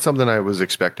was not something I was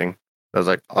expecting. I was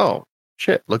like, oh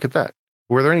shit, look at that.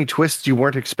 Were there any twists you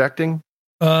weren't expecting?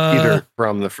 Either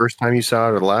from the first time you saw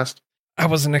it or the last? I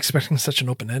wasn't expecting such an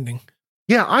open ending.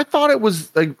 Yeah, I thought it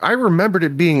was like, I remembered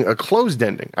it being a closed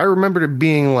ending. I remembered it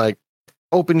being like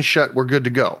open shut, we're good to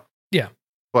go. Yeah.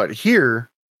 But here,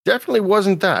 definitely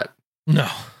wasn't that. No.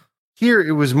 Here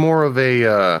it was more of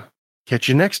a catch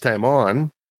you next time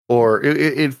on, or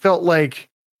it felt like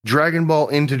Dragon Ball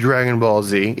into Dragon Ball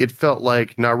Z. It felt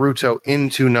like Naruto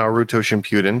into Naruto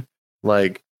Shippuden.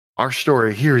 Like, our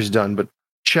story here is done, but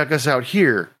check us out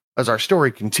here as our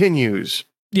story continues.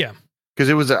 Yeah. Because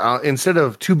it was, instead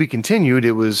of to be continued,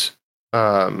 it was,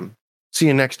 see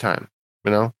you next time,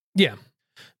 you know? Yeah.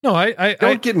 No,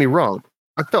 Don't get me wrong.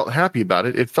 I felt happy about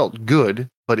it. It felt good,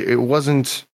 but it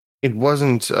wasn't a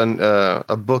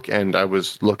bookend I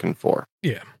was looking for.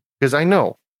 Yeah. Because I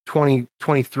know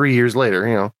 23 years later,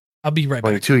 you know, I'll be right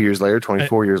 22 back. years later,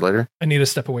 24 years later. I need to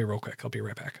step away real quick. I'll be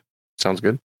right back. Sounds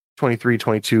good. 23,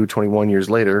 22, 21 years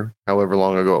later, however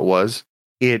long ago it was,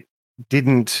 it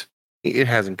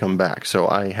hasn't come back. So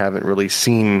I haven't really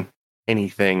seen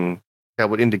anything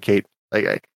that would indicate,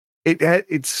 like,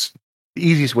 it's the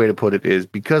easiest way to put it is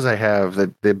because I have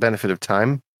the benefit of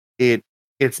time,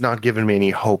 it's not given me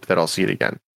any hope that I'll see it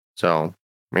again. So,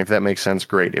 I mean, if that makes sense,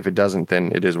 great. If it doesn't,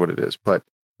 then it is what it is. But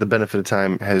the benefit of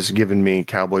time has given me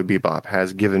Cowboy Bebop,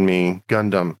 has given me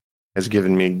Gundam, has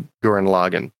given me Gurren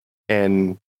Lagann.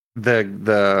 And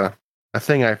a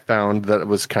thing I found that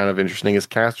was kind of interesting is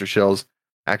caster shells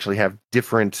actually have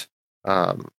different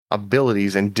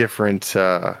abilities and different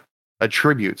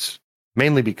attributes,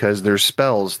 mainly because there's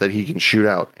spells that he can shoot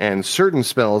out, and certain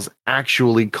spells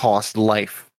actually cost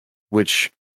life,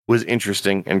 which was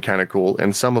interesting and kind of cool.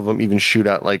 And some of them even shoot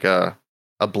out like a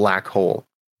black hole.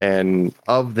 And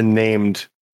of the named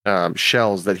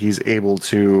shells that he's able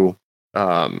to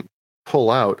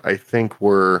pull out, I think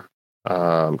were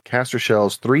caster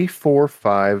shells 3, 4,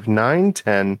 5, 9,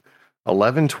 10,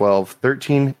 11, 12,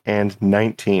 13, and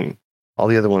 19. All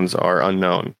the other ones are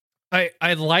unknown.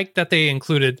 I like that they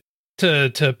included,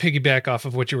 to piggyback off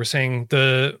of what you were saying,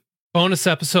 the bonus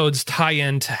episodes tie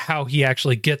into how he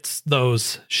actually gets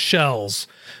those shells,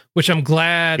 which I'm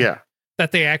glad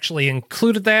that they actually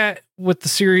included that with the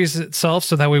series itself,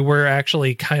 so that we were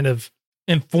actually kind of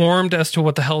informed as to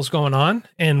what the hell's going on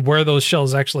and where those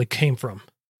shells actually came from,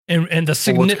 and the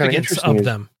significance of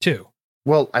them too.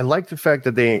 Well, I like the fact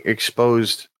that they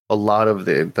exposed a lot of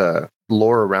the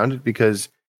lore around it, because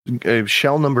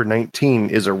shell number 19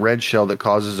 is a red shell that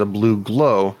causes a blue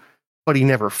glow, but he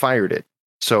never fired it.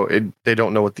 So they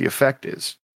don't know what the effect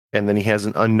is. And then he has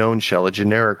an unknown shell, a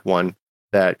generic one,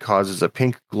 that causes a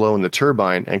pink glow in the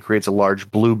turbine and creates a large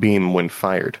blue beam when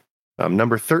fired.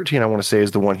 Number 13, I want to say,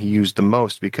 is the one he used the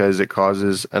most because it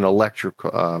causes an electric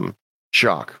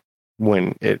shock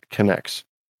when it connects.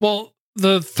 Well,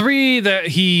 the three that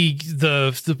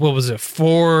what was it,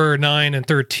 4, 9, and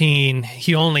 13,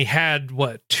 he only had,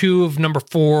 two of number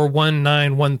 4, 1,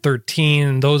 9, 1,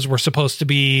 13. Those were supposed to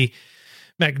be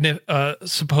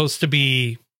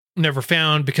never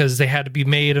found because they had to be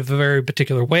made of a very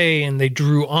particular way, and they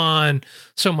drew on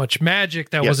so much magic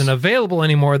that wasn't available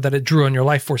anymore that it drew on your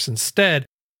life force instead.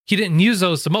 He didn't use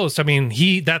those the most. I mean,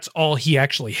 that's all he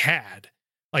actually had.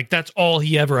 Like, that's all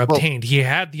he ever obtained. He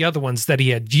had the other ones that he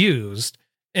had used,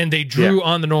 and they drew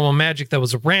on the normal magic that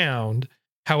was around.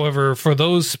 However, for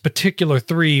those particular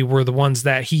 3 were the ones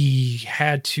that he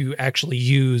had to actually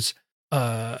use,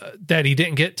 that he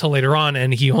didn't get till later on,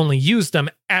 and he only used them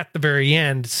at the very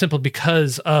end simply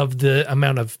because of the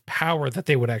amount of power that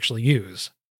they would actually use.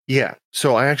 Yeah,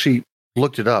 so I actually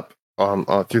looked it up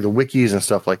through the wikis and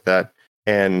stuff like that,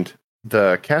 and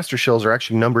the caster shells are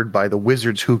actually numbered by the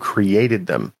wizards who created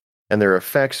them, and their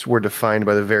effects were defined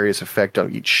by the various effect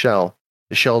on each shell.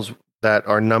 The shells that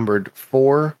are numbered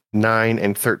 4, 9,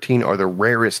 and 13 are the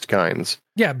rarest kinds.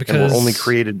 Yeah, because and were only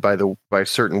created by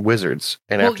certain wizards,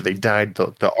 and after they died,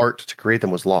 the art to create them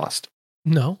was lost.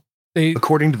 No,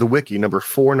 according to the wiki, number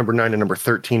 4, number 9, and number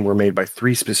 13 were made by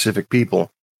 3 specific people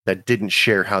that didn't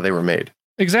share how they were made.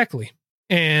 Exactly.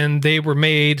 And they were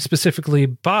made specifically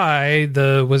by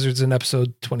the wizards in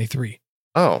episode 23.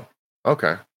 Oh,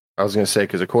 okay. I was going to say,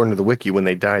 because according to the wiki, when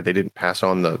they died, they didn't pass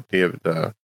on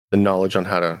the knowledge on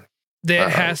how to.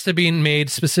 That has to be made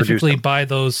specifically by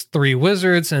those 3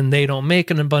 wizards, and they don't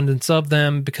make an abundance of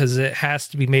them because it has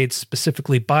to be made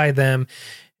specifically by them,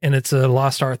 and it's a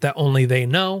lost art that only they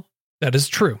know. That is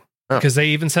true, because they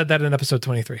even said that in episode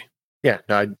 23. Yeah,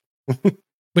 no,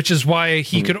 which is why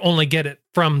he could only get it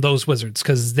from those wizards,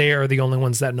 because they are the only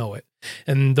ones that know it.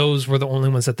 And those were the only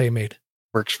ones that they made.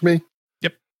 Works for me.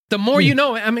 Yep. The more you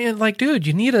know, I mean, like, dude,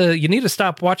 you need to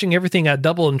stop watching everything at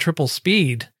double and triple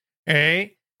speed.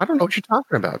 Right? I don't know what you're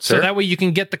talking about, sir. So that way you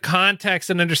can get the context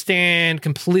and understand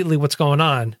completely what's going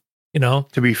on. You know?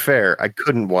 To be fair, I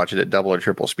couldn't watch it at double or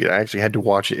triple speed. I actually had to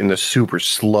watch it in the super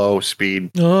slow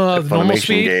speed. Normal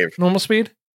speed? Gave. Normal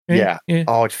speed? Yeah.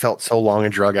 Oh, it felt so long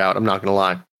and drug out. I'm not going to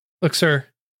lie. Look, sir,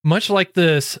 Much like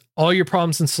this, all your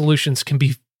problems and solutions can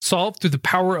be solved through the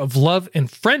power of love and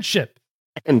friendship.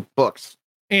 And books.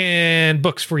 And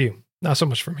books for you. Not so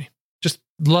much for me. Just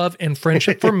love and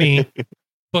friendship for me.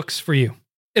 Books for you.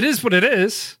 It is what it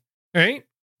is, right?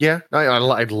 Yeah,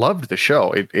 I loved the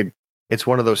show. It's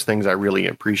one of those things I really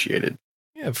appreciated.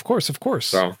 Yeah, of course.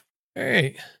 So,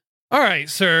 all right,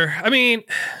 sir. I mean,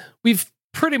 we've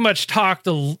pretty much talked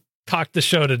the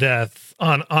show to death,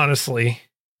 honestly,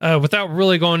 without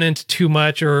really going into too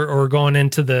much or going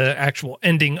into the actual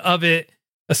ending of it.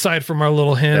 Aside from our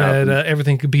little hint that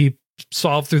everything could be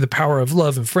solved through the power of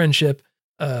love and friendship,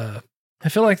 I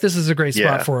feel like this is a great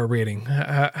spot for a rating.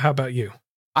 How about you?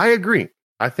 I agree.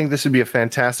 I think this would be a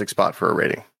fantastic spot for a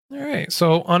rating. All right.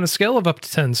 So on a scale of up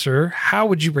to 10, sir, how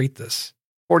would you rate this?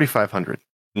 4,500.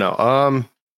 No.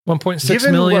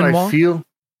 1.6 million. What I feel,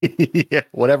 yeah,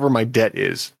 whatever my debt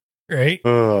is. Right.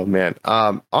 Oh man.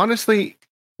 Honestly,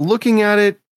 looking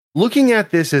at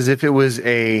this as if it was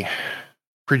a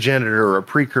progenitor or a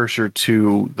precursor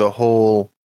to the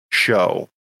whole show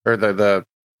or the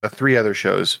three other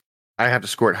shows, I have to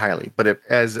score it highly. But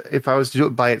if I was to do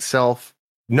it by itself,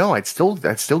 no, I'd still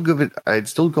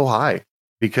go high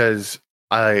because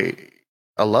I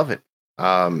love it.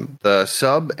 The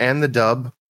sub and the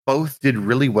dub both did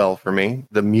really well for me.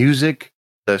 The music,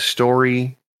 the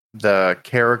story, the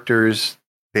characters,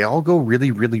 they all go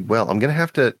really, really well. I'm going to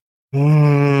have to...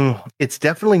 it's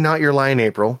definitely not Your Lie in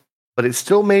April, but it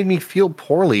still made me feel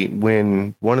poorly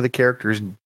when one of the characters,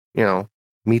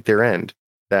 meet their end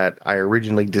that I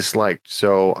originally disliked.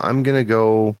 So I'm going to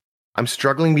go... I'm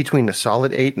struggling between a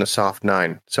solid 8 and a soft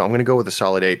 9. So I'm going to go with a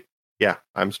solid 8. Yeah,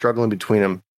 I'm struggling between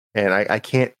them. And I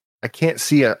can't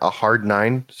see a hard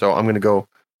 9. So I'm going to go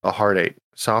a hard 8.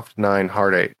 Soft 9,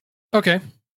 hard 8. Okay.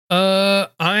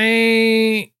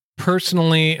 I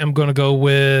personally am going to go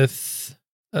with...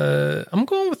 I'm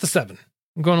going with the 7.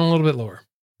 I'm going a little bit lower.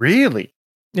 Really?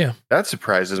 Yeah. That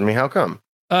surprises me. How come?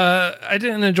 I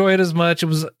didn't enjoy it as much. It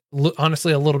was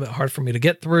honestly a little bit hard for me to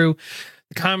get through.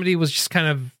 The comedy was just kind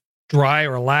of dry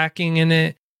or lacking in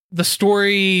it. The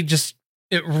story just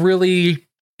it really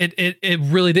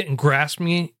didn't grasp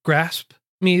me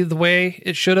the way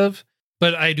it should have.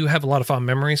 But I do have a lot of fond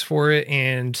memories for it,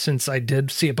 and since I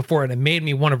did see it before and it made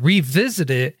me want to revisit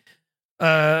it,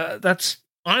 that's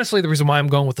honestly the reason why I'm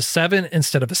going with a 7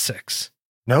 instead of a 6.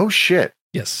 No shit.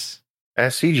 Yes.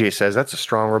 As CJ says, that's a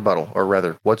strong rebuttal, or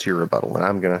rather, what's your rebuttal? And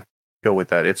I'm gonna go with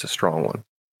that. It's a strong one.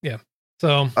 Yeah.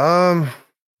 So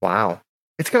wow.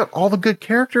 It's got all the good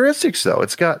characteristics, though.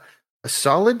 It's got a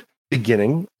solid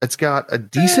beginning. It's got a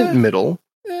decent middle.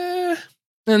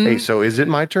 Hey, so is it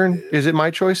my turn? Is it my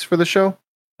choice for the show?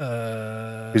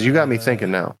 Because you got me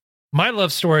thinking now. My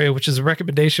Love Story, which is a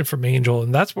recommendation from Angel,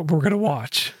 and that's what we're going to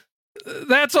watch.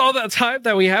 That's all the time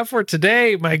that we have for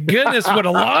today. My goodness, what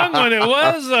a long one it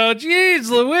was, though. Jeez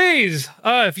Louise.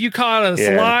 If you caught us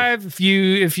live,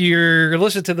 if you're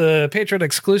listening to the Patreon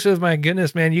exclusive, my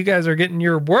goodness, man, you guys are getting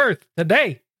your worth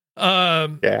today.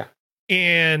 Yeah.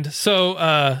 And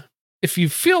so if you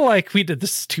feel like we did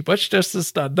this too much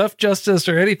justice, not enough justice,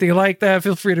 or anything like that,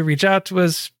 feel free to reach out to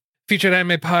us. Featured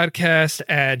Anime Podcast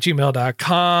at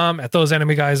gmail.com, at Those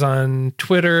Anime Guys on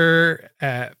Twitter,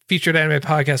 at Featured Anime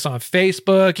Podcast on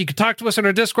Facebook. You can talk to us on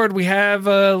our Discord. We have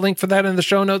a link for that in the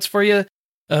show notes for you.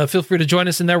 Feel free to join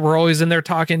us in there. We're always in there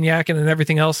talking, yakking, and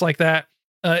everything else like that.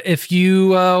 If you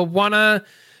want to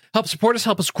help support us,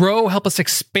 help us grow, help us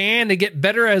expand and get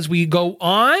better as we go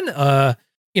on,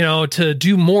 to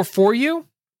do more for you,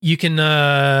 you can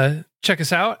check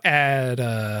us out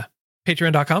at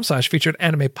patreon.com/featured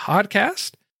anime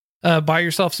podcast. Buy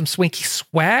yourself some swanky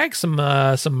swag, some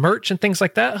merch and things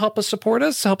like that. Help us support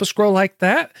us, help us grow like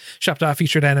that.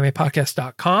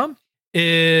 shop.featuredanimepodcast.com.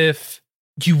 If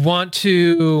you want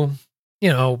to,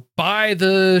 buy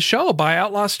the show, buy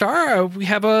Outlaw Star, we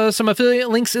have some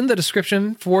affiliate links in the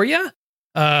description for you.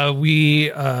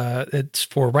 It's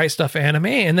for Right Stuff Anime,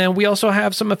 and then we also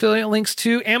have some affiliate links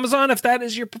to Amazon if that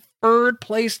is your preferred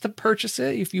place to purchase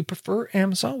it. If you prefer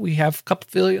Amazon, we have a couple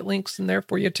affiliate links in there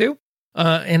for you too.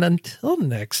 And until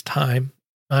next time,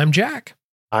 I'm Jack.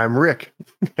 I'm Rick,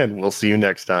 and we'll see you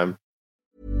next time.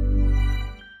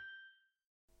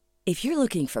 If you're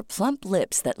looking for plump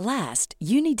lips that last,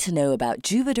 you need to know about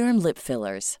Juvederm lip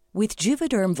fillers. With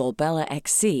Juvederm Volbella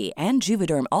XC and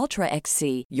Juvederm Ultra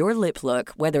XC, your lip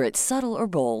look, whether it's subtle or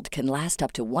bold, can last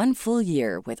up to 1 full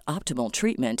year with optimal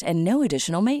treatment and no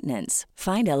additional maintenance.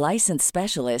 Find a licensed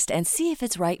specialist and see if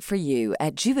it's right for you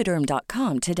at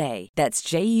Juvederm.com today. That's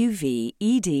JUVEDERM.com.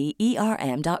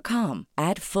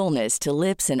 Add fullness to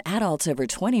lips in adults over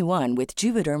 21 with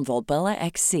Juvederm Volbella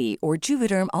XC or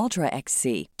Juvederm Ultra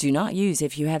XC. Do not use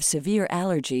if you have severe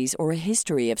allergies or a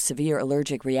history of severe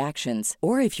allergic reactions,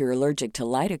 or if you're allergic to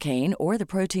lidocaine or the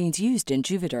proteins used in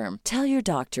Juvederm. Tell your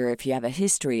doctor if you have a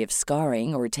history of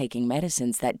scarring or taking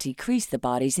medicines that decrease the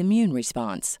body's immune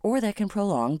response or that can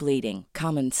prolong bleeding.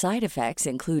 Common side effects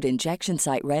include injection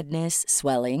site redness,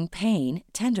 swelling, pain,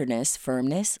 tenderness,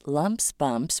 firmness, lumps,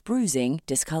 bumps, bruising,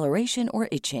 discoloration, or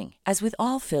itching. As with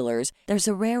all fillers, there's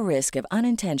a rare risk of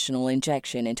unintentional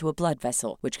injection into a blood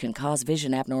vessel, which can cause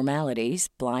vision abnormalities,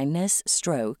 blindness,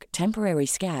 stroke, temporary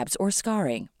scabs, or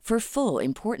scarring. For full,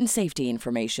 important safety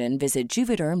information, visit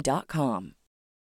Juvederm.com.